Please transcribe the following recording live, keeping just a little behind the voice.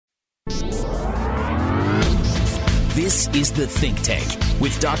This is The Think Tank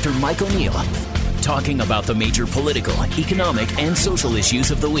with Dr. Mike O'Neill, talking about the major political, economic, and social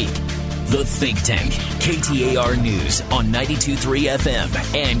issues of the week. The Think Tank, KTAR News on 92.3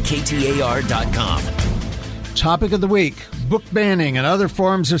 FM and KTAR.com. Topic of the week, book banning and other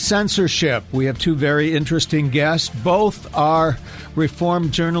forms of censorship. We have two very interesting guests. Both are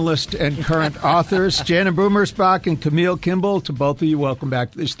reformed journalists and current authors, Jana Brumersbach and Camille Kimball. To both of you, welcome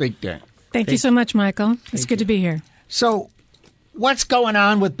back to this Think Tank. Thank you so much, Michael. It's good to be here. So what's going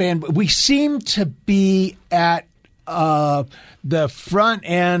on with ban? We seem to be at the front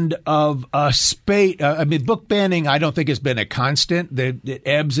end of a spate. Book banning, I don't think has been a constant. It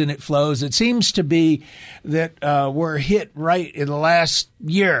ebbs and it flows. It seems to be that we're hit right in the last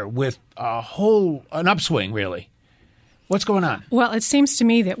year with an upswing, really. What's going on? Well, it seems to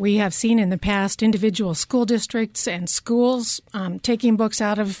me that we have seen in the past individual school districts and schools taking books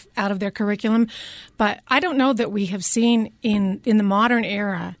out of their curriculum, but I don't know that we have seen in the modern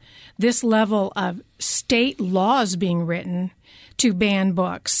era this level of state laws being written to ban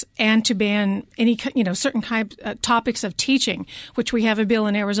books and to ban any certain topics of teaching, which we have a bill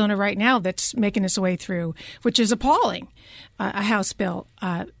in Arizona right now that's making its way through, which is appalling, a House bill.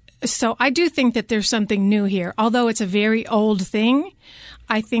 So I do think that there's something new here. Although it's a very old thing,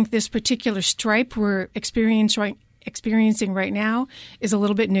 I think this particular stripe we're experiencing right now is a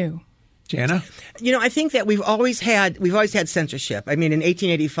little bit new. Jana? I think that we've always had censorship. I mean, in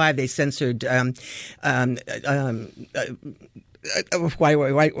 1885, they censored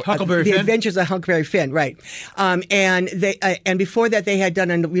Huckleberry The Finn? Adventures of Huckleberry Finn, right? And before that, they had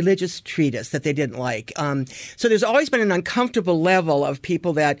done a religious treatise that they didn't like. So there's always been an uncomfortable level of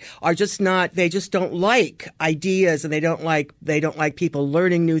people that are just not. They just don't like ideas, and they don't like people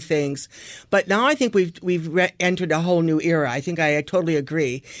learning new things. But now I think we've entered a whole new era. I think I totally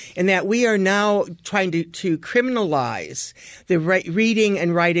agree in that we are now trying to criminalize the reading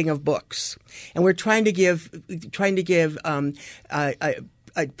and writing of books. And we're trying to give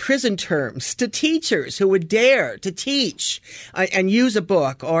prison terms to teachers who would dare to teach and use a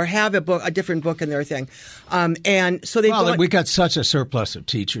book or have a different book in their thing. And so we got such a surplus of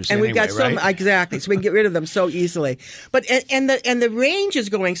teachers, and we've got right? Exactly, so we can get rid of them so easily. But and the range is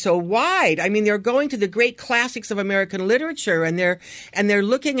going so wide. I mean, they're going to the great classics of American literature, and they're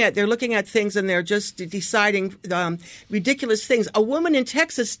looking at things, and they're just deciding ridiculous things. A woman in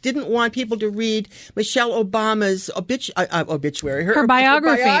Texas didn't want people to read Michelle Obama's obituary, her biography,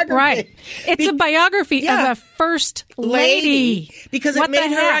 right? It's a biography of a first lady because it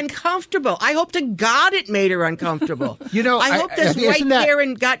made her uncomfortable. I hope to God it made her uncomfortable. I hope this white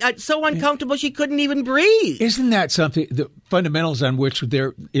Karen got so uncomfortable she couldn't even breathe. Isn't that something? The fundamentals on which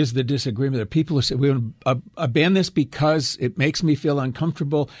there is the disagreement. There are people who say we want to ban this because it makes me feel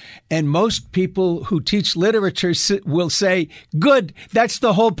uncomfortable, and most people who teach literature will say, "Good. That's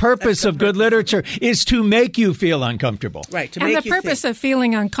the whole purpose of good literature is to make you feel uncomfortable." Right. And the purpose of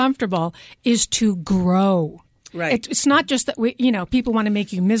feeling uncomfortable is to grow. Right. It's not just that people want to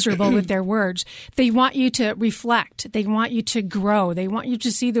make you miserable with their words. They want you to reflect. They want you to grow. They want you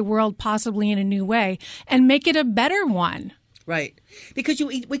to see the world possibly in a new way and make it a better one. Right. Because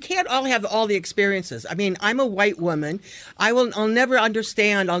we can't all have all the experiences. I mean, I'm a white woman. I'll never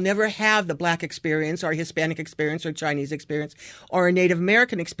understand. I'll never have the black experience or Hispanic experience or Chinese experience or a Native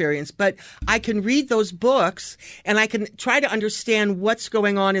American experience. But I can read those books and I can try to understand what's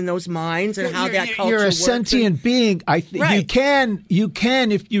going on in those minds and how that culture works. You're a sentient being. Right. You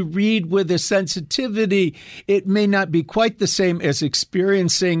can, if you read with a sensitivity, it may not be quite the same as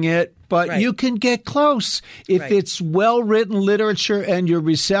experiencing it. But you can get close if it's well-written literature and you're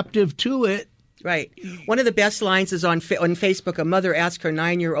receptive to it. Right. One of the best lines is on Facebook. A mother asked her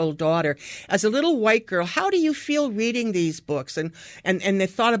 9-year-old daughter, as a little white girl, how do you feel reading these books? And they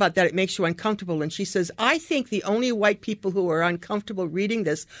thought about that. It makes you uncomfortable. And she says, I think the only white people who are uncomfortable reading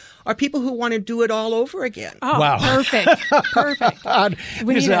this are people who want to do it all over again. Oh, wow. Perfect.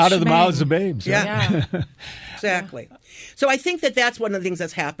 It's out of the mouths of babes. Yeah. Exactly. So I think that's one of the things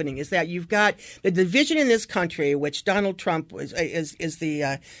that's happening is that you've got the division in this country, which Donald Trump is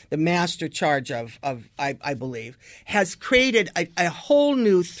the master charge of I believe, has created a whole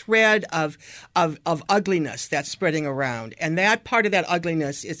new thread of ugliness that's spreading around. And that part of that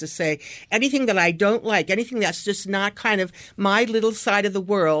ugliness is to say anything that I don't like, anything that's just not kind of my little side of the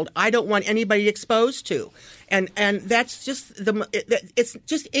world, I don't want anybody exposed to. And that's just it's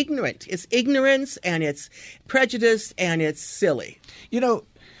just ignorant. It's ignorance and it's prejudice and it's silly.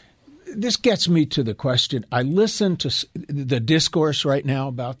 This gets me to the question. I listen to the discourse right now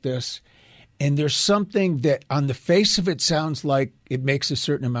about this, And there's something that on the face of it sounds like it makes a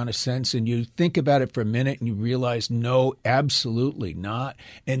certain amount of sense. And you think about it for a minute and you realize, no, absolutely not.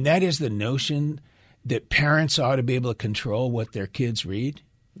 And that is the notion that parents ought to be able to control what their kids read.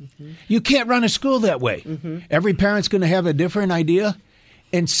 Mm-hmm. You can't run a school that way. Mm-hmm. Every parent's going to have a different idea.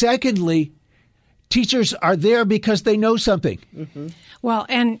 And secondly, teachers are there because they know something. Mm-hmm. Well,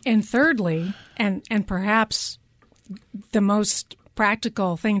 and thirdly, and perhaps the most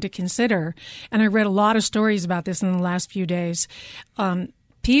practical thing to consider, and I read a lot of stories about this in the last few days,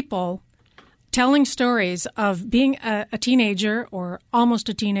 people telling stories of being a teenager or almost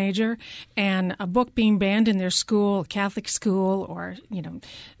a teenager and a book being banned in their school, Catholic school, or,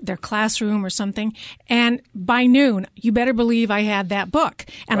 their classroom or something. And by noon, you better believe I had that book.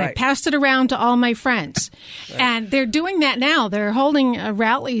 And I passed it around to all my friends. And they're doing that now. They're holding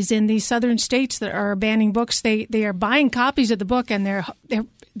rallies in these southern states that are banning books. They are buying copies of the book and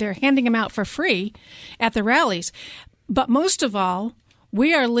they're handing them out for free at the rallies. But most of all,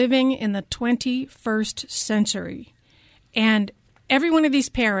 we are living in the 21st century, and every one of these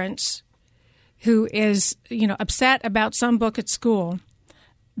parents who is, upset about some book at school,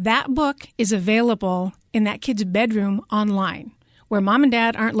 that book is available in that kid's bedroom online, where mom and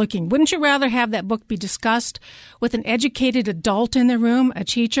dad aren't looking. Wouldn't you rather have that book be discussed with an educated adult in the room, a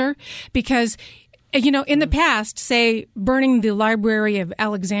teacher? Because in the past, say, burning the Library of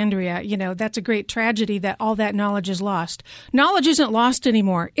Alexandria, that's a great tragedy that all that knowledge is lost. Knowledge isn't lost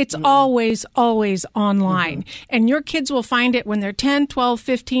anymore. It's always, always online. Mm-hmm. And your kids will find it when they're 10, 12,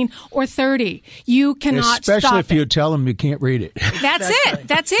 15, or 30. You cannot stop it. Especially if you tell them you can't read it. That's it. Right.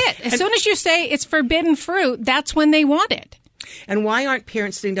 That's it. As soon as you say it's forbidden fruit, that's when they want it. And why aren't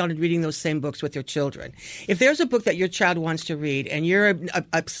parents sitting down and reading those same books with their children? If there's a book that your child wants to read and you're,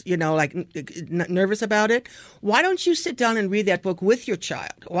 nervous about it, why don't you sit down and read that book with your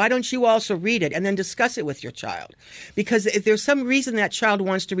child? Why don't you also read it and then discuss it with your child? Because if there's some reason that child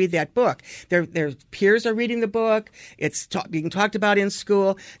wants to read that book, their peers are reading the book, it's being talked about in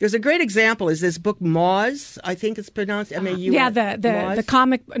school. There's a great example is this book Maus, I think it's pronounced M-A-U-S. Yeah, the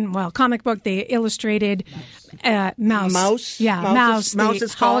comic book, the illustrated Maus. Yeah, Maus,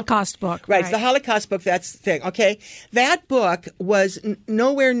 the Holocaust book. Right, it's the Holocaust book, that's the thing. Okay, that book was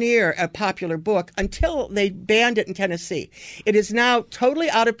nowhere near a popular book until they banned it in Tennessee. It is now totally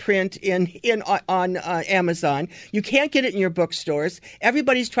out of print on Amazon. You can't get it in your bookstores.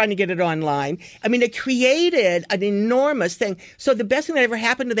 Everybody's trying to get it online. I mean, it created an enormous thing. So the best thing that ever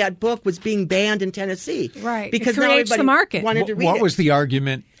happened to that book was being banned in Tennessee. Right, because it creates now everybody the market. wanted to read What it. was the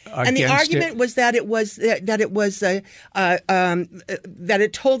argument? And the argument was that it was that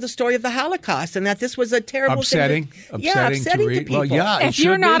it told the story of the Holocaust, and that this was a terrible upsetting thing. Upsetting to people. Well, yeah, if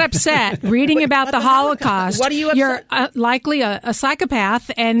you're not upset reading about the Holocaust, what are you upset? You're likely a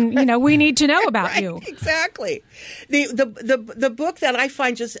psychopath, and we need to know about right, you. Exactly. The book that I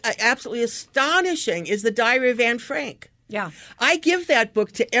find just absolutely astonishing is The Diary of Anne Frank. Yeah. I give that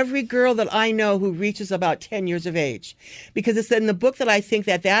book to every girl that I know who reaches about 10 years of age, because it's in the book that I think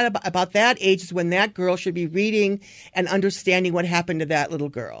that about that age is when that girl should be reading and understanding what happened to that little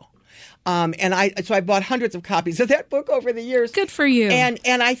girl. So I bought hundreds of copies of that book over the years. Good for you. And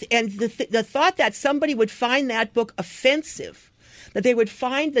the thought that somebody would find that book offensive, that they would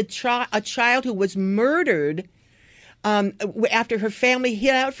find a child who was murdered after her family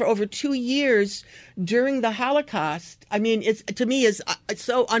hid out for over 2 years during the Holocaust. I mean, to me is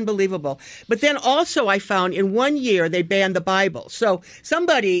so unbelievable. But then also I found in 1 year they banned the Bible. So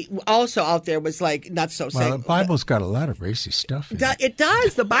somebody also out there was like, not so saying. Well, the Bible's got a lot of racy stuff in it. It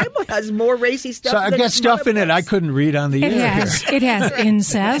does. The Bible has more racy stuff. So I've got stuff in it I couldn't read on the air. It has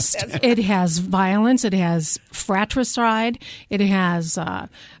incest. It has violence. It has fratricide. It has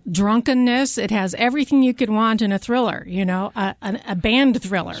drunkenness. It has everything you could want in a thriller, a banned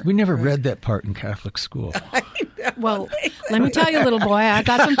thriller. We never read that part in Catholic school. Well, let me tell you, little boy, I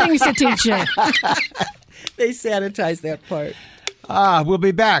got some things to teach you. They sanitized that part. We'll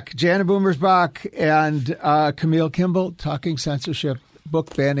be back. Jana Boomersbach and Camille Kimball talking censorship,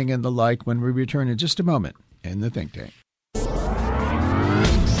 book banning, and the like when we return in just a moment in the Think Tank.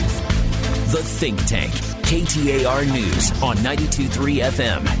 The Think Tank, KTAR News on 92.3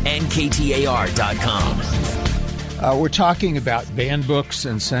 FM and KTAR.com. We're talking about banned books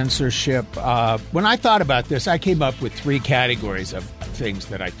and censorship. When I thought about this, I came up with three categories of things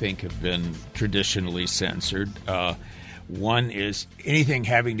that I think have been traditionally censored. One is anything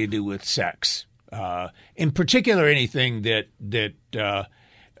having to do with sex, in particular anything that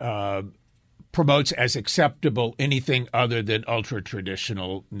promotes as acceptable anything other than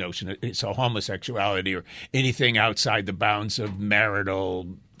ultra-traditional notion. So homosexuality or anything outside the bounds of marital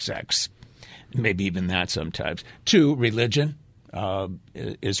sex. maybe even that sometimes. 2, religion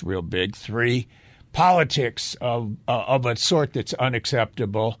is real big. 3, politics of a sort that's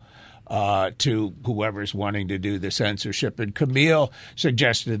unacceptable to whoever's wanting to do the censorship. And Camille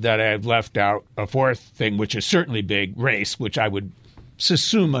suggested that I've left out a 4th thing, which is certainly big, race, which I would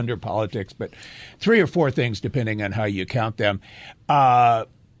assume under politics, but 3 or 4 things depending on how you count them. The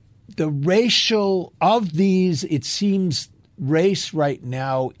racial of these, it seems race right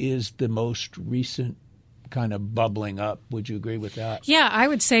now is the most recent kind of bubbling up. Would you agree with that? Yeah, I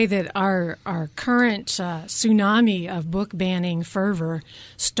would say that our current tsunami of book banning fervor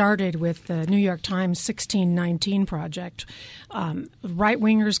started with the New York Times 1619 project.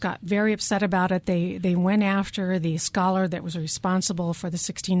 Right-wingers got very upset about it. They went after the scholar that was responsible for the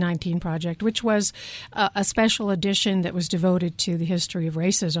 1619 project, which was a special edition that was devoted to the history of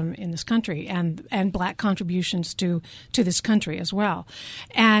racism in this country and black contributions to this country as well.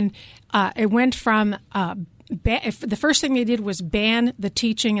 And it went from the first thing they did was ban the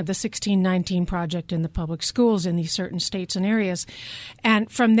teaching of the 1619 project in the public schools in these certain states and areas.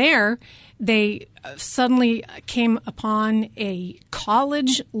 And from there, they suddenly came upon a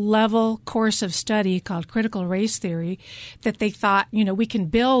college-level course of study called critical race theory that they thought, we can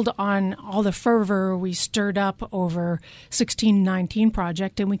build on all the fervor we stirred up over 1619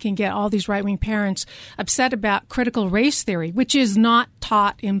 project, and we can get all these right-wing parents upset about critical race theory, which is not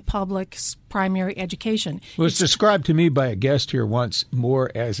taught in public primary education. Well, it's described to me by a guest here once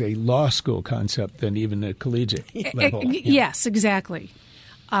more as a law school concept than even a collegiate level. Yes, exactly.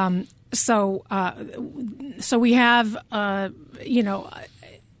 So we have, it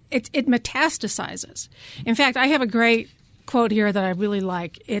metastasizes. In fact, I have a great quote here that I really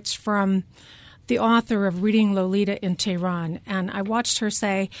like. It's from the author of Reading Lolita in Tehran, and I watched her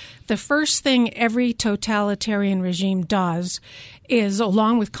say, the first thing every totalitarian regime does is,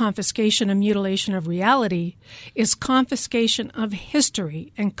 along with confiscation and mutilation of reality, is confiscation of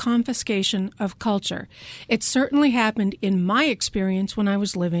history and confiscation of culture. It certainly happened in my experience when I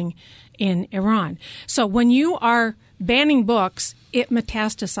was living in Iran. So when you are banning books, it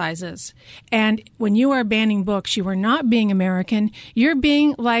metastasizes. And when you are banning books, you are not being American. You're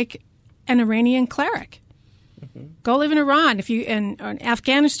being like an Iranian cleric. Mm-hmm. Go live in Iran or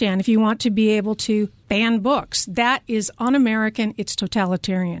Afghanistan if you want to be able to ban books. That is un-American. It's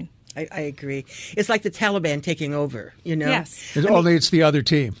totalitarian. I agree. It's like the Taliban taking over, Yes. It's the other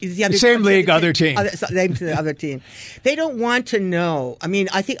team. The same league, other team. The other team. They don't want to know. I mean,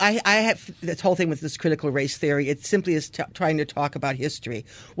 I think I have this whole thing with this critical race theory. It simply is trying to talk about history.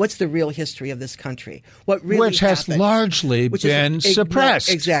 What's the real history of this country? What really Which has happened? largely been suppressed.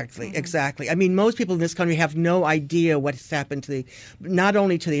 Exactly. I mean, most people in this country have no idea what's happened to not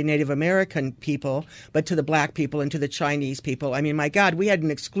only to the Native American people, but to the black people and to the Chinese people. I mean, my God, we had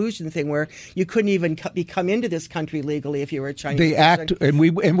an exclusion thing where you couldn't even come into this country legally if you were a Chinese the person. act, and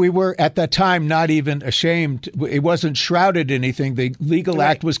we were at that time not even ashamed. It wasn't shrouded in anything. The legal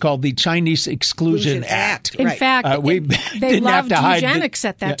act was called the Chinese Exclusion Act. In fact, we they loved eugenics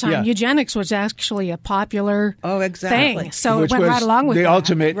at that time. Eugenics was actually a popular thing, so which it went right along with the that.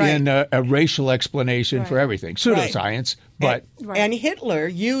 ultimate in a racial explanation for everything, pseudoscience. But and Hitler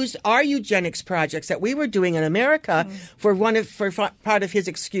used our eugenics projects that we were doing in America for part of his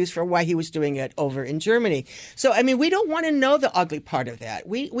excuse for why he was doing it over in Germany. So I mean, we don't want to know the ugly part of that.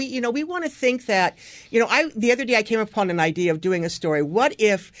 We want to think that the other day I came upon an idea of doing a story. What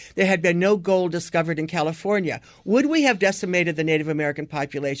if there had been no gold discovered in California? Would we have decimated the Native American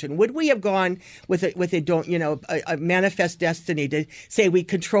population? Would we have gone with a manifest destiny to say we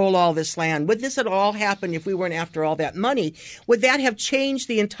control all this land? Would this at all happen if we weren't after all that money? Would that have changed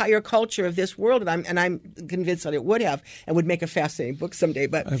the entire culture of this world? And I'm convinced that it would have, and would make a fascinating book someday.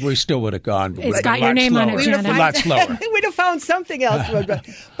 But we still would have gone. It's got your name on it, Janet. A lot slower. We'd have found something else.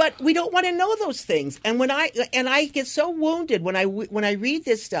 But we don't want to know those things. And when I get so wounded when I read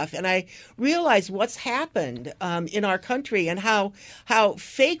this stuff and I realize what's happened in our country and how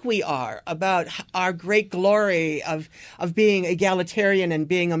fake we are about our great glory of being egalitarian and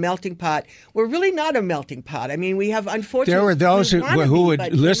being a melting pot. We're really not a melting pot. I mean, we have unfortunately. There were those who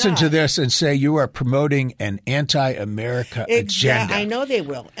would listen to this and say you are promoting an anti-America agenda. I know they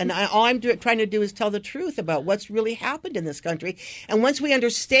will. And all I'm trying to do is tell the truth about what's really happened in this country. And once we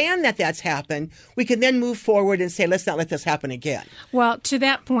understand that that's happened, we can then move forward and say, let's not let this happen again. Well, to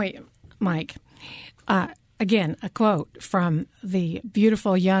that point, Mike, again, a quote from the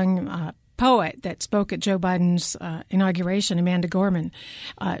beautiful young poet that spoke at Joe Biden's inauguration, Amanda Gorman.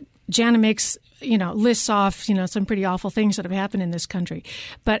 Jana makes, lists off, some pretty awful things that have happened in this country.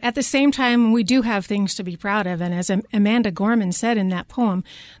 But at the same time, we do have things to be proud of. And as Amanda Gorman said in that poem,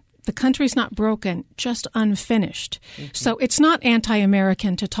 the country's not broken, just unfinished. So it's not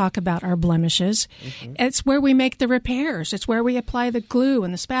anti-American to talk about our blemishes. It's where we make the repairs. It's where we apply the glue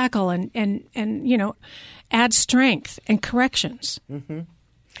and the spackle and add strength and corrections.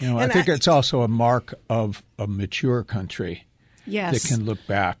 I think it's also a mark of a mature country. Yes. That can look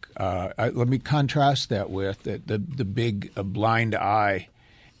back. Let me contrast that with the big blind eye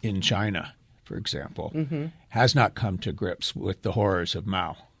in China, for example, has not come to grips with the horrors of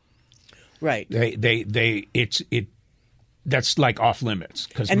Mao. Right. That's like off limits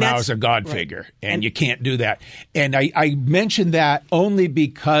because And Mao's a god figure, and you can't do that. And I mention that only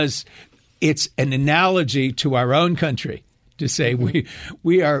because it's an analogy to our own country to say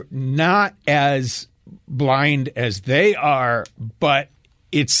we are not as blind as they are, but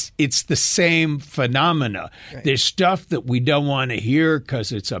it's the same phenomena. Right. There's stuff that we don't want to hear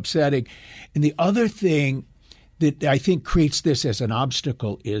because it's upsetting. And the other thing that I think creates this as an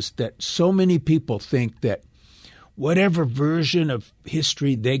obstacle is that so many people think that whatever version of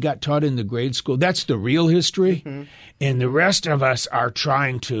history they got taught in the grade school, that's the real history. And the rest of us are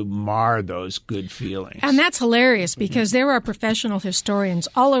trying to mar those good feelings. And that's hilarious because there are professional historians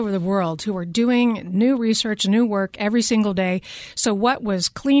all over the world who are doing new research, new work every single day. So what was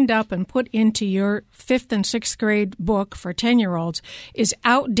cleaned up and put into your 5th and 6th grade book for 10-year-olds is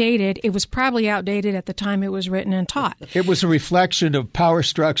outdated. It was probably outdated at the time it was written and taught. It was a reflection of power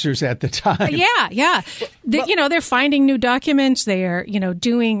structures at the time. Yeah. They're finding new documents. They are,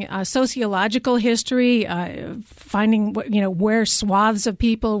 doing sociological history, finding where swaths of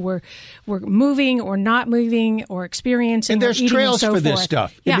people were moving or not moving or experiencing. And there's or eating trails and so for this forth.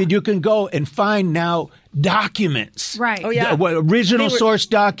 stuff. Yeah. I mean, you can go and find now documents. Right. Oh, yeah. Original source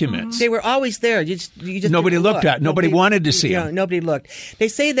documents. They were always there. You just Nobody didn't looked look. at. Nobody wanted to see them. Nobody looked. They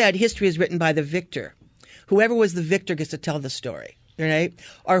say that history is written by the victor. Whoever was the victor gets to tell the story. Right?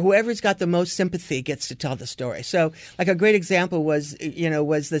 Or whoever's got the most sympathy gets to tell the story. So, like a great example was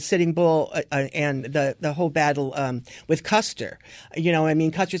the Sitting Bull and the whole battle with Custer.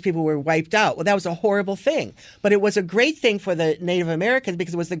 Custer's people were wiped out. Well, that was a horrible thing, but it was a great thing for the Native Americans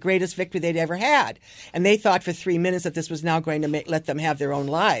because it was the greatest victory they'd ever had, and they thought for 3 minutes that this was now going to let them have their own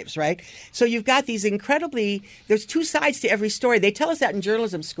lives. Right? So you've got these there's two sides to every story. They tell us that in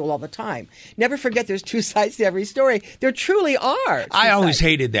journalism school all the time. Never forget, there's two sides to every story. There truly are. I always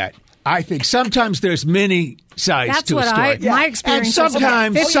hated that. I think sometimes there's many sides That's to a what story. my experience.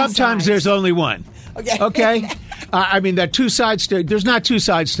 And sometimes there's only one. Okay? That two sides to – there's not two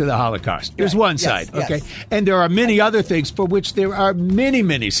sides to the Holocaust. There's one side. Okay? Yes. And there are many other things for which there are many,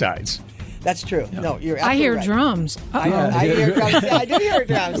 many sides. That's true. No, you're absolutely I hear right. drums. I hear drums. I do hear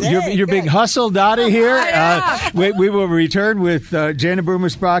drums. You're being hustled out of here. We will return with Jana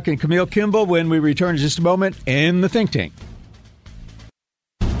Broomersbach and Camille Kimball when we return in just a moment in the Think Tank.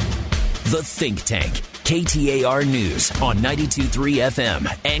 The Think Tank, KTAR News on 92.3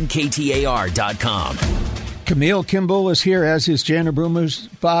 FM and KTAR.com. Camille Kimball is here, as is Jana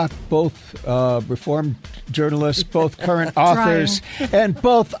Broomersbach, both reformed journalists, both current authors, and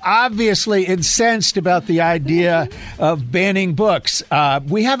both obviously incensed about the idea of banning books.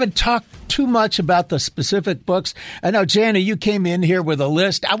 We haven't talked too much about the specific books. I know, Jana, you came in here with a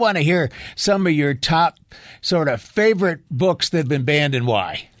list. I want to hear some of your top sort of favorite books that have been banned and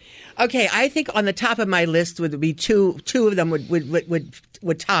why. Okay, I think on the top of my list would be two of them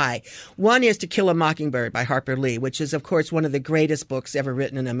would tie. One is To Kill a Mockingbird by Harper Lee, which is, of course, one of the greatest books ever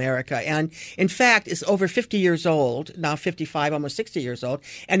written in America. And, in fact, is over 50 years old, now 55, almost 60 years old,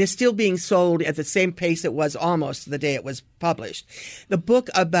 and is still being sold at the same pace it was almost the day it was published. The book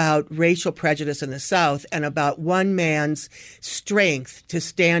about racial prejudice in the South and about one man's strength to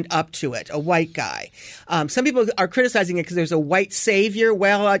stand up to it, a white guy. Some people are criticizing it because there's a white savior.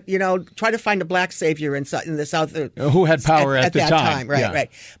 Well, try to find a black savior in the South. Who had power at the that time. Right, yeah. right.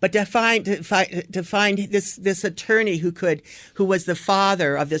 But to find this attorney who was the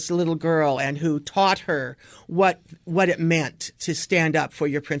father of this little girl and who taught her what it meant to stand up for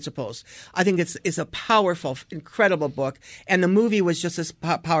your principles. I think it's a powerful, incredible book. And the movie was just as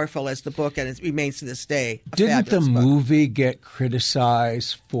powerful as the book, and it remains to this day. Didn't the movie get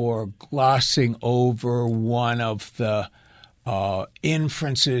criticized for glossing over one of the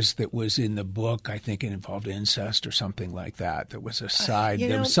inferences that was in the book? I think it involved incest or something like that. There was a side.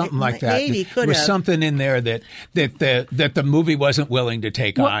 There was something like that. Maybe there was something in there that the movie wasn't willing to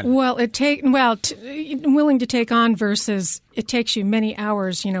take on. Well, willing to take on versus it takes you many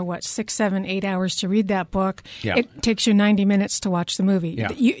hours. 6, 7, 8 hours to read that book. Yeah. It takes you 90 minutes to watch the movie.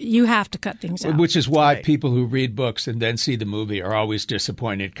 Yeah. You have to cut things out. Which is why people who read books and then see the movie are always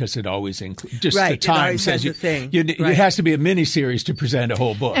disappointed because it always includes just the time it says has a thing. It has to be a mini miniseries to present a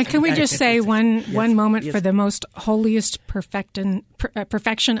whole book. And can we just say one moment for the most holiest perfection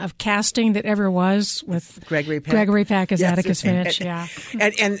of casting that ever was with Gregory Peck as Atticus Finch? Yeah.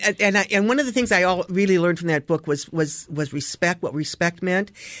 And one of the things I really learned from that book was respect. What respect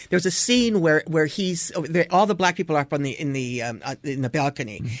meant. There's a scene where all the black people are up in the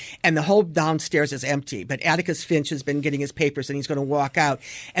balcony, and the whole downstairs is empty. But Atticus Finch has been getting his papers, and he's going to walk out,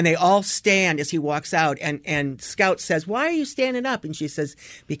 and they all stand as he walks out. And Scout says, "Why are you standing up?" And she says,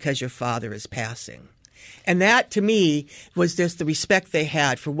 "Because your father is passing." And that, to me, was just the respect they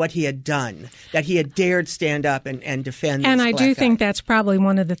had for what he had done, that he had dared stand up and defend. And this I black do guy. think that's probably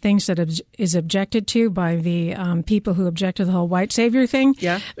one of the things that is objected to by the people who object to the whole white savior thing.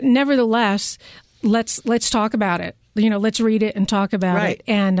 Yeah. Nevertheless, let's talk about it. Let's read it and talk about it.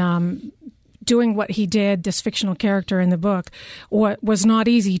 And doing what he did, this fictional character in the book, was not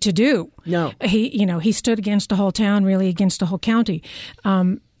easy to do. No. He stood against the whole town, really against the whole county.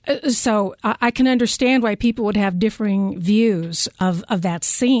 So I can understand why people would have differing views of that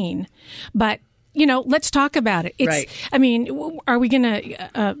scene. But, let's talk about it. Right. I mean, are we going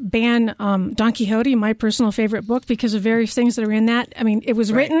to ban Don Quixote, my personal favorite book, because of various things that are in that? I mean, it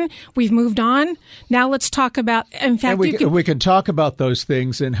was written. We've moved on. Now let's talk about, in fact, we can talk about those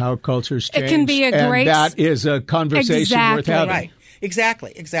things and how cultures change. It can be a great... And that is a conversation worth having. Right.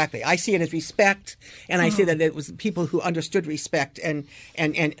 Exactly. I see it as respect, and I see that it was people who understood respect and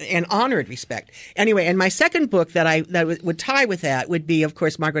honored respect. Anyway, and my second book that would tie with that would be, of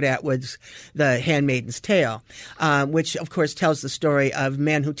course, Margaret Atwood's The Handmaid's Tale, which, of course, tells the story of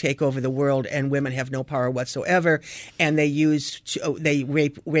men who take over the world and women have no power whatsoever, and they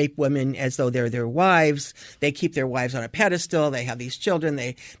rape women as though they're their wives. They keep their wives on a pedestal. They have these children.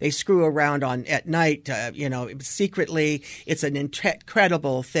 They screw around at night, secretly. It's an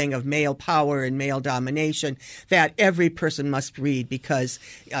incredible thing of male power and male domination that every person must read, because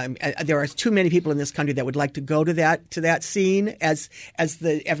there are too many people in this country that would like to go to that scene as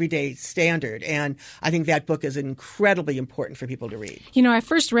the everyday standard. And I think that book is incredibly important for people to read. I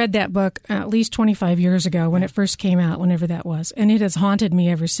first read that book at least 25 years ago when it first came out, whenever that was, and it has haunted me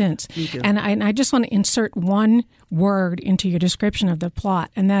ever since. Me too. And I just want to insert one word into your description of the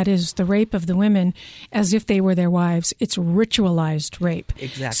plot, and that is the rape of the women as if they were their wives. It's ritualized rape.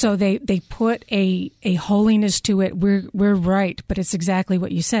 Exactly. So they put a holiness to it. We're right, but it's exactly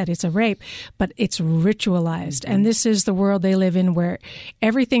what you said. It's a rape, but it's ritualized. And this is the world they live in, where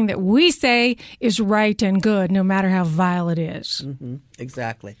everything that we say is right and good, no matter how vile it is. Mm-hmm.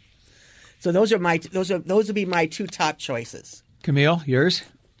 Exactly. So those would be my two top choices. Camille, yours?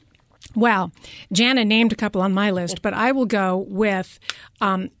 Well, Jana named a couple on my list, but I will go with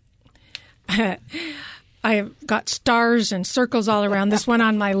I've got stars and circles all around this one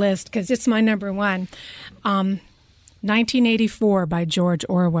on my list because it's my number one. 1984 by George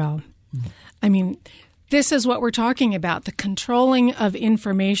Orwell. I mean, this is what we're talking about, the controlling of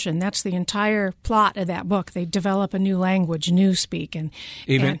information. That's the entire plot of that book. They develop a new language, newspeak, and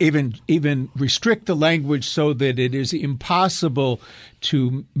even restrict the language so that it is impossible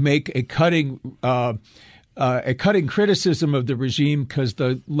to make a cutting criticism of the regime because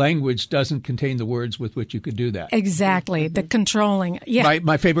the language doesn't contain the words with which you could do that. Exactly. The controlling. Yeah.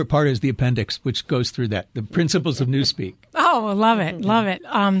 My favorite part is the appendix, which goes through that. The principles of newspeak. Oh, I love it. Love it.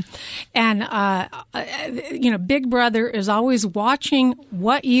 Big Brother is always watching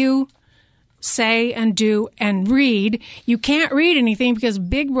what you say and do and read. You can't read anything because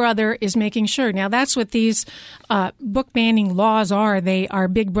Big Brother is making sure. Now, that's what these book banning laws are. They are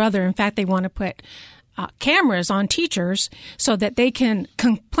Big Brother. In fact, they want to put cameras on teachers so that they can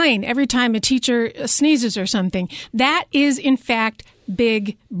complain every time a teacher sneezes or something. That is, in fact,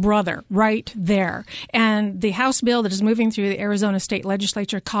 Big Brother right there. And the House bill that is moving through the Arizona State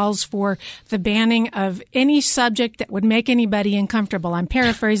Legislature calls for the banning of any subject that would make anybody uncomfortable. I'm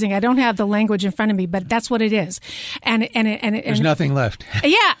paraphrasing. I don't have the language in front of me, but that's what it is. And there's nothing left.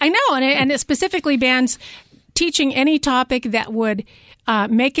 Yeah, I know. And it specifically bans teaching any topic that would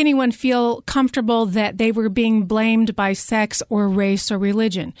make anyone feel comfortable that they were being blamed by sex or race or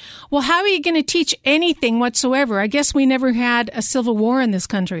religion. Well, how are you going to teach anything whatsoever? I guess we never had a civil war in this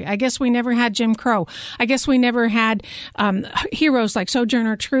country. I guess we never had Jim Crow. I guess we never had heroes like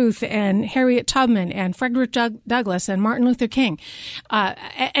Sojourner Truth and Harriet Tubman and Frederick Douglass and Martin Luther King.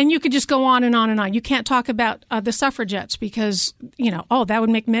 And you could just go on and on and on. You can't talk about the suffragettes because, that would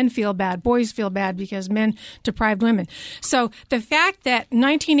make men feel bad. Boys feel bad because men deprived women. So the fact that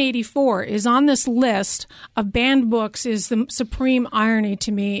 1984 is on this list of banned books is the supreme irony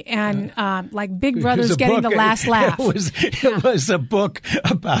to me. And Big Brother's getting the last laugh. It was a book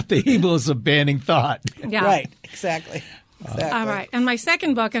about the evils of banning thought. Yeah. Right, exactly. Exactly. All right. And my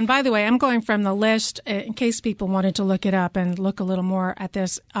second book, and by the way, I'm going from the list, in case people wanted to look it up and look a little more at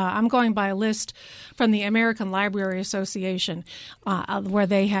this, I'm going by a list from the American Library Association, where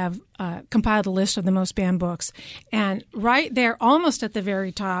they have compiled a list of the most banned books. And right there, almost at the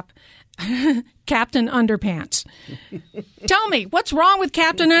very top, Captain Underpants. Tell me, what's wrong with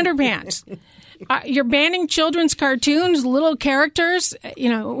Captain Underpants? You're banning children's cartoons, little characters.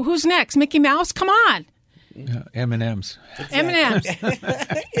 Who's next? Mickey Mouse? Come on. M&M's. M&M's.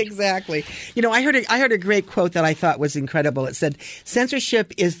 Exactly. I heard a great quote that I thought was incredible. It said,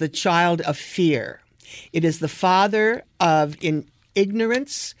 "Censorship is the child of fear. It is the father of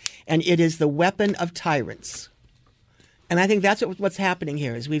ignorance, and it is the weapon of tyrants." And I think that's what's happening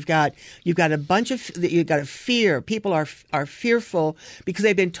here is you've got a fear. People are fearful because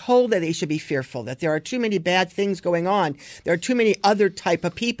they've been told that they should be fearful, that there are too many bad things going on. There are too many other type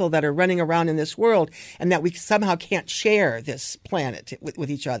of people that are running around in this world, and that we somehow can't share this planet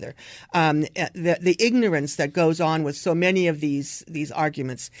with each other. The ignorance that goes on with so many of these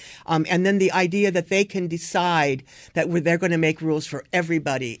arguments, and then the idea that they can decide that they're going to make rules for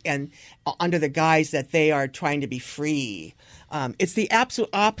everybody, and under the guise that they are trying to be free. It's the absolute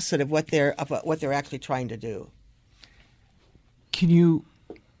opposite of what they're actually trying to do. Can you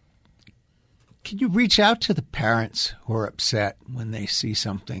reach out to the parents who are upset when they see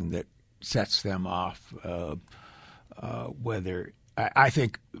something that sets them off? Whether I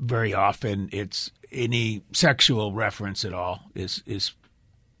think very often it's any sexual reference at all is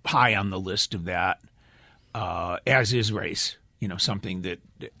high on the list of that, as is race. Something that.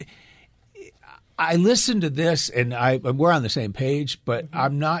 I listened to this, and we're on the same page, but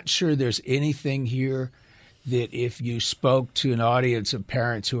I'm not sure there's anything here that if you spoke to an audience of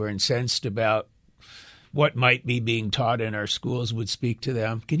parents who are incensed about what might be being taught in our schools would speak to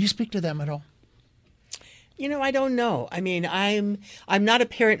them. Can you speak to them at all? I don't know. I mean, I'm not a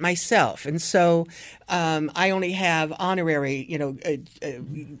parent myself, and so I only have honorary,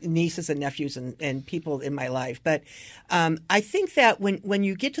 nieces and nephews and people in my life. But I think that when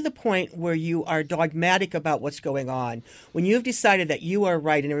you get to the point where you are dogmatic about what's going on, when you've decided that you are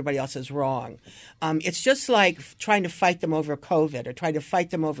right and everybody else is wrong, it's just like trying to fight them over COVID or trying to fight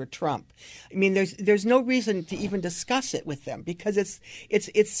them over Trump. I mean, there's no reason to even discuss it with them because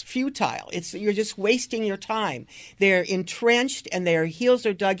it's futile. You're just wasting your time. They're entrenched and their heels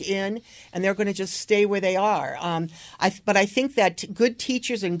are dug in, and they're going to just stay where they are. But I think that good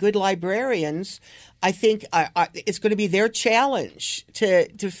teachers and good librarians, I think it's going to be their challenge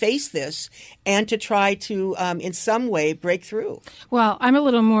to face this and to try to, in some way, break through. Well, I'm a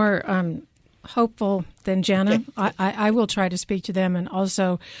little more hopeful than Jana. Okay. I will try to speak to them, and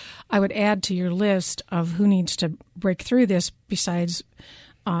also I would add to your list of who needs to break through this besides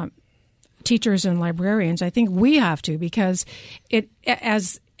teachers and librarians. I think we have to, because it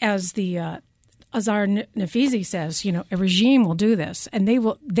as Azar Nafisi says, a regime will do this, and they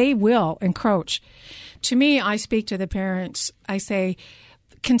will encroach. To me, I speak to the parents. I say,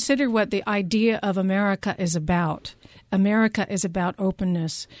 consider what the idea of America is about. America is about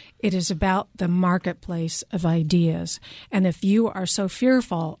openness. It is about the marketplace of ideas. And if you are so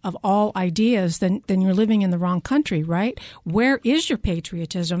fearful of all ideas, then you're living in the wrong country, right? Where is your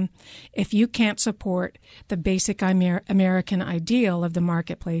patriotism if you can't support the basic American ideal of the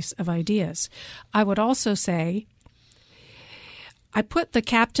marketplace of ideas? I would also say I put the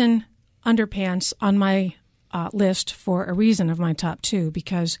Captain Underpants on my list for a reason of my top two,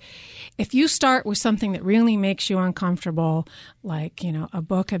 because if you start with something that really makes you uncomfortable, like, a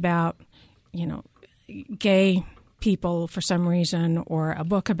book about, gay people for some reason, or a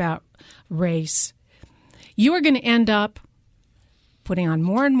book about race, you are going to end up putting on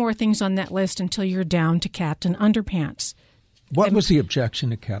more and more things on that list until you're down to Captain Underpants. What was the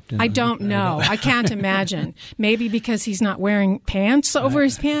objection to Captain? I don't know. I can't imagine. Maybe because he's not wearing pants over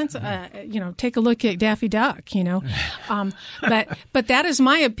his pants. Take a look at Daffy Duck, But that is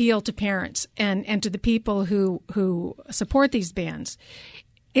my appeal to parents and to the people who support these bands.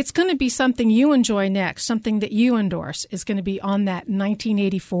 It's going to be something you enjoy next, something that you endorse is going to be on that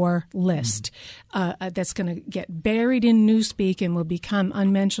 1984 list that's going to get buried in Newspeak and will become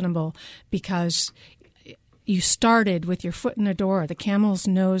unmentionable because you started with your foot in the door, the camel's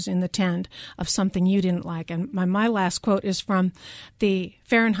nose in the tent of something you didn't like. And my last quote is from the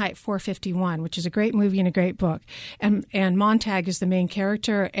Fahrenheit 451, which is a great movie and a great book. And Montag is the main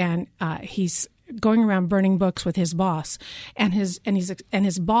character, and he's going around burning books with his boss, and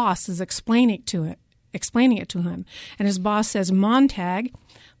his boss is explaining it to him. And his boss says, Montag,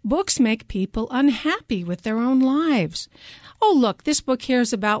 Books make people unhappy with their own lives. Oh, look, this book here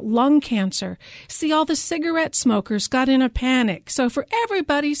is about lung cancer. See, all the cigarette smokers got in a panic. So for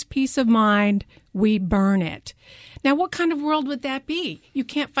everybody's peace of mind, we burn it. Now, what kind of world would that be? You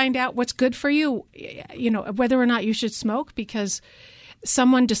can't find out what's good for you, whether or not you should smoke because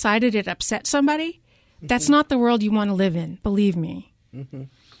someone decided it upset somebody. That's not the world you want to live in, believe me. Mm-hmm.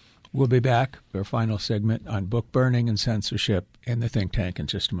 We'll be back for our final segment on book burning and censorship in the Think Tank in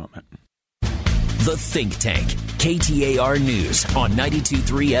just a moment. The Think Tank, KTAR News on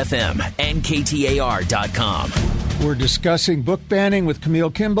 92.3 FM and KTAR.com. We're discussing book banning with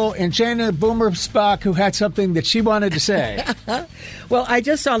Camille Kimball and Jana Boomer-Spock, who had something that she wanted to say. Well, I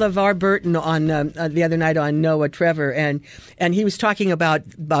just saw LeVar Burton on the other night on Noah Trevor, and he was talking about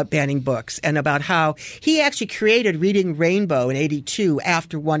banning books and about how he actually created Reading Rainbow in '82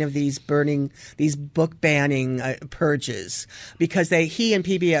 after one of these book banning purges, because he and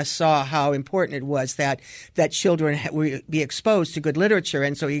PBS saw how important it was that children would be exposed to good literature,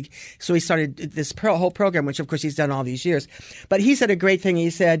 and so he started this whole program, which of course he's done all these years. But he said a great thing. He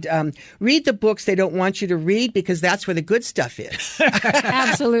said, "Read the books they don't want you to read because that's where the good stuff is."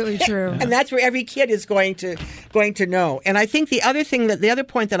 Absolutely true. And that's where every kid is going to know. And I think the other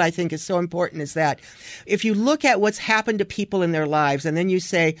point that I think is so important is that if you look at what's happened to people in their lives, and then you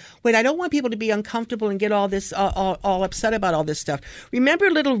say, "Wait, I don't want people to be uncomfortable and get all this all upset about all this stuff." Remember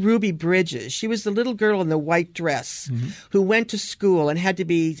little Ruby Bridges? She was the little girl in the white dress who went to school and had to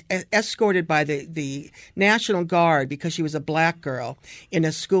be escorted by the National Guard because she was a black girl in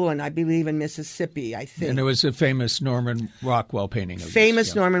a school, and I believe in Mississippi, I think. And it was a famous Norman Rockwell painting.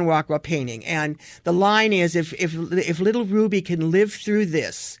 Norman Rockwell painting. And the line is, if little Ruby can live through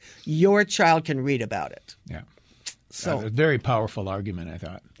this, your child can read about it. Yeah. So a very powerful argument, I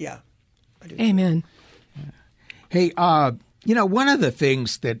thought. Yeah. Amen. Hey, one of the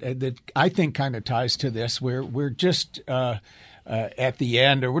things that I think kind of ties to this, we're just at the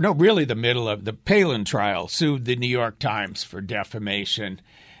end, or no, really the middle of the Palin trial, sued the New York Times for defamation.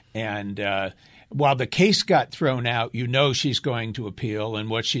 And while the case got thrown out, she's going to appeal, and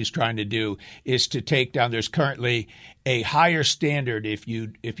what she's trying to do is to take down. There's currently a higher standard if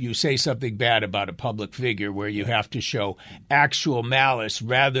you say something bad about a public figure, where you have to show actual malice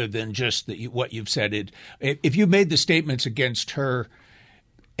rather than just what you've said. If you made the statements against her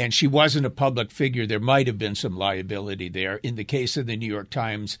and she wasn't a public figure, there might have been some liability there. In the case of the New York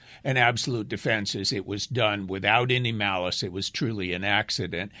Times, an absolute defense is it was done without any malice. It was truly an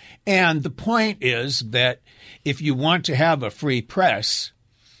accident. And the point is that if you want to have a free press,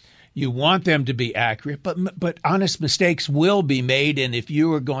 you want them to be accurate, but honest mistakes will be made. And if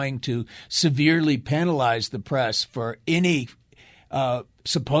you are going to severely penalize the press for any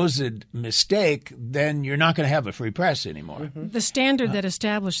supposed mistake, then you're not going to have a free press anymore. Mm-hmm. The standard that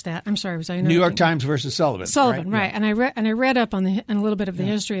established that, I'm sorry, was I New York Times versus Sullivan. Sullivan, right? Yeah. And I read up on a little bit of the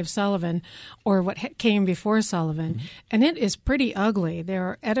history of Sullivan, or what came before Sullivan, and it is pretty ugly. There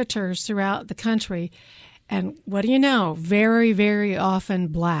are editors throughout the country, and what do you know? Very, very often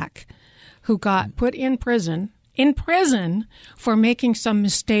black, who got put in prison for making some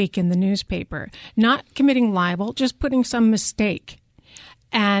mistake in the newspaper, not committing libel, just putting some mistake.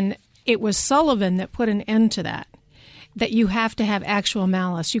 And it was Sullivan that put an end to that you have to have actual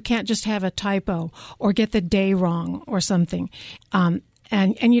malice. You can't just have a typo or get the day wrong or something. And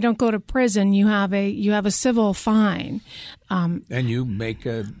you don't go to prison. You have a civil fine. And you make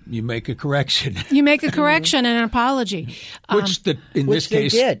a correction. You make a correction and an apology. Which in this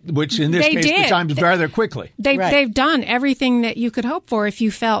case, the Times rather quickly. They've done everything that you could hope for if you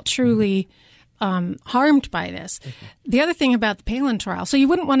felt truly harmed by this. The other thing about the Palin trial, so you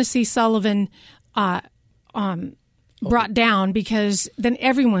wouldn't want to see Sullivan brought down, because then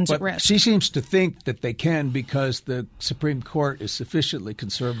everyone's at risk. She seems to think that they can because the Supreme Court is sufficiently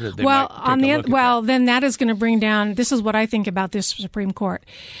conservative. Then that is going to bring down. This is what I think about this Supreme Court.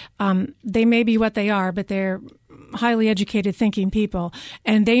 They may be what they are, but they're highly educated, thinking people,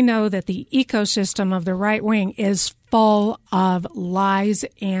 and they know that the ecosystem of the right wing is full of lies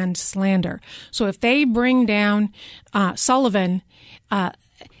and slander. So if they bring down Sullivan,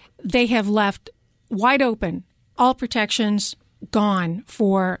 they have left wide open all protections gone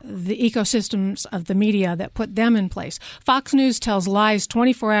for the ecosystems of the media that put them in place. Fox News tells lies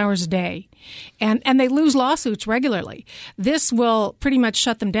 24 hours a day, and they lose lawsuits regularly. This will pretty much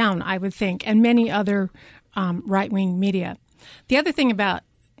shut them down, I would think, and many other right-wing media. The other thing about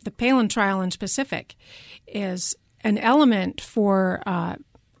the Palin trial in specific is an element for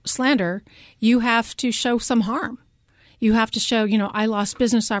slander. You have to show some harm. you have to show, I lost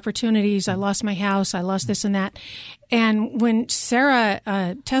business opportunities, I lost my house, I lost this and that. And when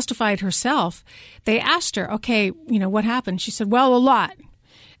Sarah testified herself, they asked her, okay, what happened? She said, well, a lot.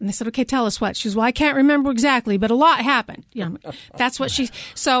 And they said, okay, tell us what. She says, well, I can't remember exactly, but a lot happened. That's what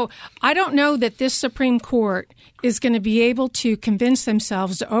so I don't know that this Supreme Court is going to be able to convince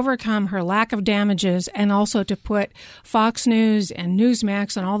themselves to overcome her lack of damages and also to put Fox News and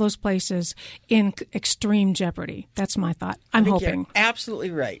Newsmax and all those places in extreme jeopardy. That's my thought. I'm hoping. You're absolutely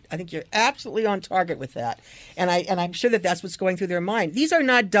right. I think you're absolutely on target with that. And I'm sure that that's what's going through their mind. These are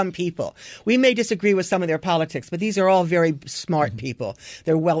not dumb people. We may disagree with some of their politics, but these are all very smart people.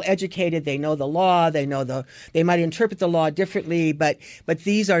 They're well educated. They know the law. They might interpret the law differently, but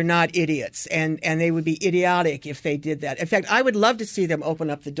these are not idiots. And they would be idiotic if they did that. In fact, I would love to see them open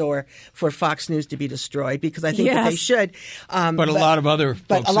up the door for Fox News to be destroyed because I think that they should. But a lot of other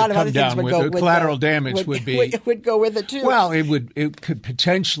folks that come down with the collateral damage would go with it too. Well, it could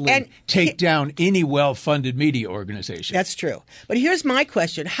potentially take down any well-funded media organization. That's true. But here's my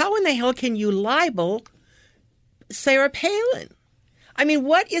question: how in the hell can you libel Sarah Palin? I mean,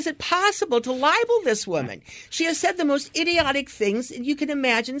 what is it possible to libel this woman? She has said the most idiotic things you can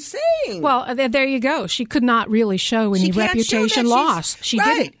imagine saying. Well, there you go. She could not really show any reputation loss. She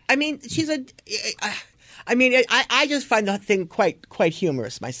didn't. I mean, I just find the thing quite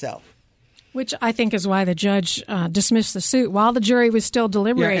humorous myself. Which I think is why the judge dismissed the suit while the jury was still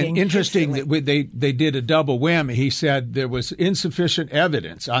deliberating. Yeah, and interesting that they did a double whammy. He said there was insufficient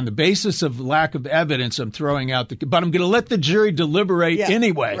evidence. On the basis of lack of evidence, I'm throwing out but I'm going to let the jury deliberate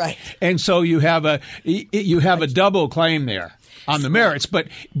anyway. Right. And so you have a double claim there on the merits, but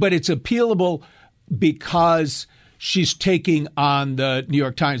it's appealable because she's taking on the New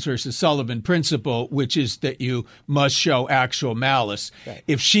York Times versus Sullivan principle, which is that you must show actual malice. Right.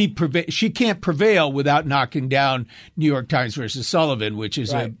 If she can't prevail without knocking down New York Times versus Sullivan, which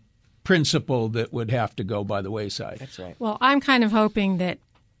is a principle that would have to go by the wayside. That's right. Well, I'm kind of hoping that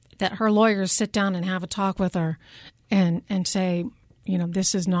her lawyers sit down and have a talk with her and say,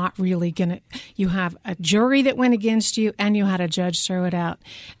 this is not really going to – you have a jury that went against you and you had a judge throw it out.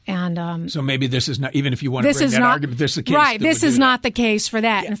 And so maybe this is not – even if you want to bring that argument, this is the case. Right. This is not the case for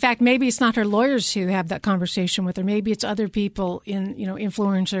that. Yeah. In fact, maybe it's not her lawyers who have that conversation with her. Maybe it's other people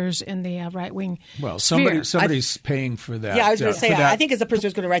influencers in the right-wing sphere. Somebody's paying for that. Yeah, I was going to say, I think as the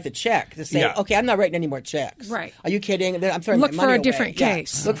person's going to write the check to say, okay, I'm not writing any more checks. Right. Are you kidding? I'm throwing Look my money for a away. different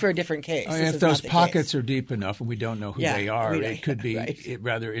case. Look for a different case. If those pockets are deep enough and we don't know who they are, it could be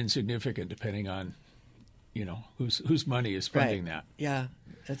rather insignificant depending on, whose money is funding that. Yeah,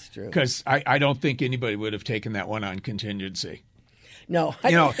 that's true. Because I don't think anybody would have taken that one on contingency. No.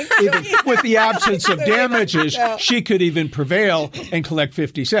 Even with the absence of damages, she could even prevail and collect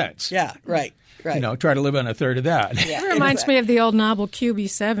 50 cents. Yeah, right. Right. Try to live on a third of that. Yeah. It reminds me of the old novel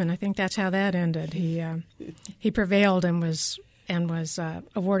QB7. I think that's how that ended. He prevailed and was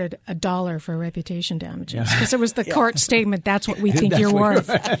awarded $1 for reputation damages because it was the court statement. That's what we think you're worth.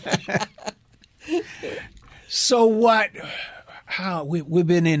 So what? How we've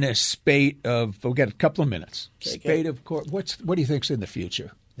been in a spate of. We've got a couple of minutes. Spate of court. What do you think's in the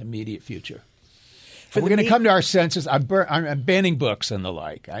future? The immediate future. We're going to come to our senses. I'm banning books and the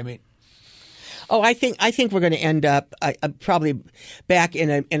like. I mean. Oh, I think we're going to end up probably back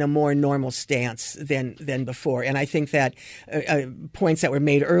in a more normal stance than before, and I think that points that were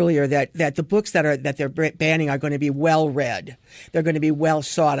made earlier that the books that they're banning are going to be well read, they're going to be well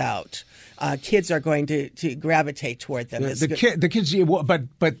sought out. Kids are going to gravitate toward them. The kids,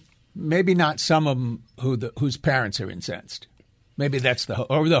 but maybe not some of them whose parents are incensed. Maybe that's the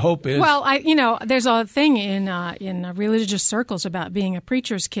hope is. Well, there's a thing in religious circles about being a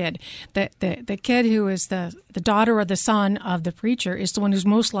preacher's kid. The kid who is the daughter or the son of the preacher is the one who's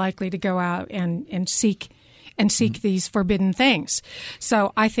most likely to go out and seek these forbidden things.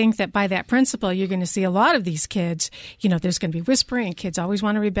 So I think that by that principle, you're going to see a lot of these kids, there's going to be whispering. Kids always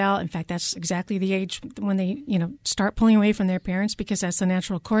want to rebel. In fact, that's exactly the age when they, start pulling away from their parents because that's the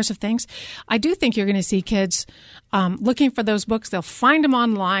natural course of things. I do think you're going to see kids looking for those books. They'll find them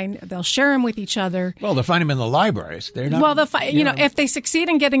online. They'll share them with each other. Well, they'll find them in the libraries. They're not. Well, if they succeed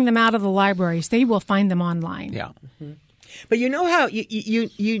in getting them out of the libraries, they will find them online. Yeah. Mm-hmm. But you know how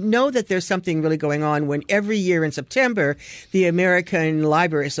you know that there's something really going on when every year in September the American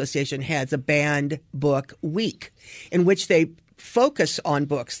Library Association has a banned book week in which they focus on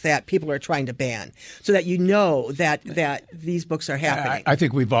books that people are trying to ban, so that you know that these books are happening. I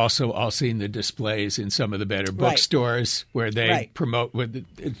think we've also all seen the displays in some of the better bookstores where they promote.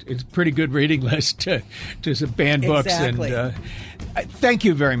 It's a pretty good reading list to ban books. Exactly. And thank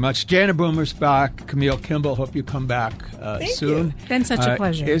you very much, Jana Boomersbach, Camille Kimball. Hope you come back soon. It's been such a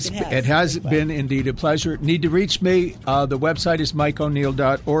pleasure. It has been indeed a pleasure. Need to reach me? The website is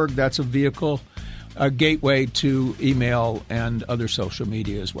MikeO'Neill.org. That's a vehicle. A gateway to email and other social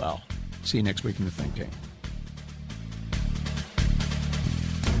media as well. See you next week in the Think Tank.